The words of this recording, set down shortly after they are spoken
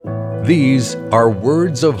These are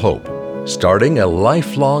Words of Hope, starting a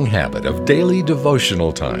lifelong habit of daily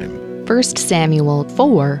devotional time. 1 Samuel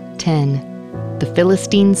 4:10. The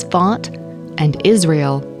Philistines fought, and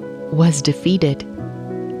Israel was defeated.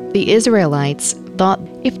 The Israelites thought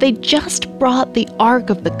if they just brought the Ark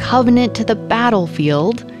of the Covenant to the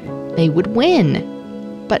battlefield, they would win.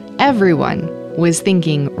 But everyone was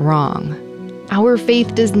thinking wrong. Our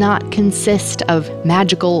faith does not consist of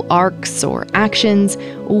magical arcs or actions.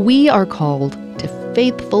 We are called to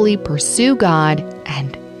faithfully pursue God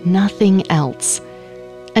and nothing else.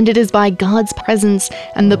 And it is by God's presence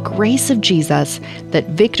and the grace of Jesus that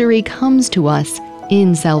victory comes to us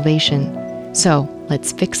in salvation. So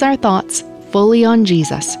let's fix our thoughts fully on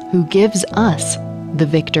Jesus, who gives us the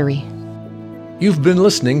victory. You've been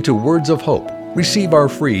listening to Words of Hope. Receive our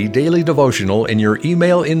free daily devotional in your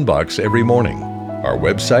email inbox every morning. Our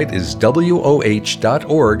website is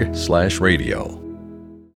woh.org/radio.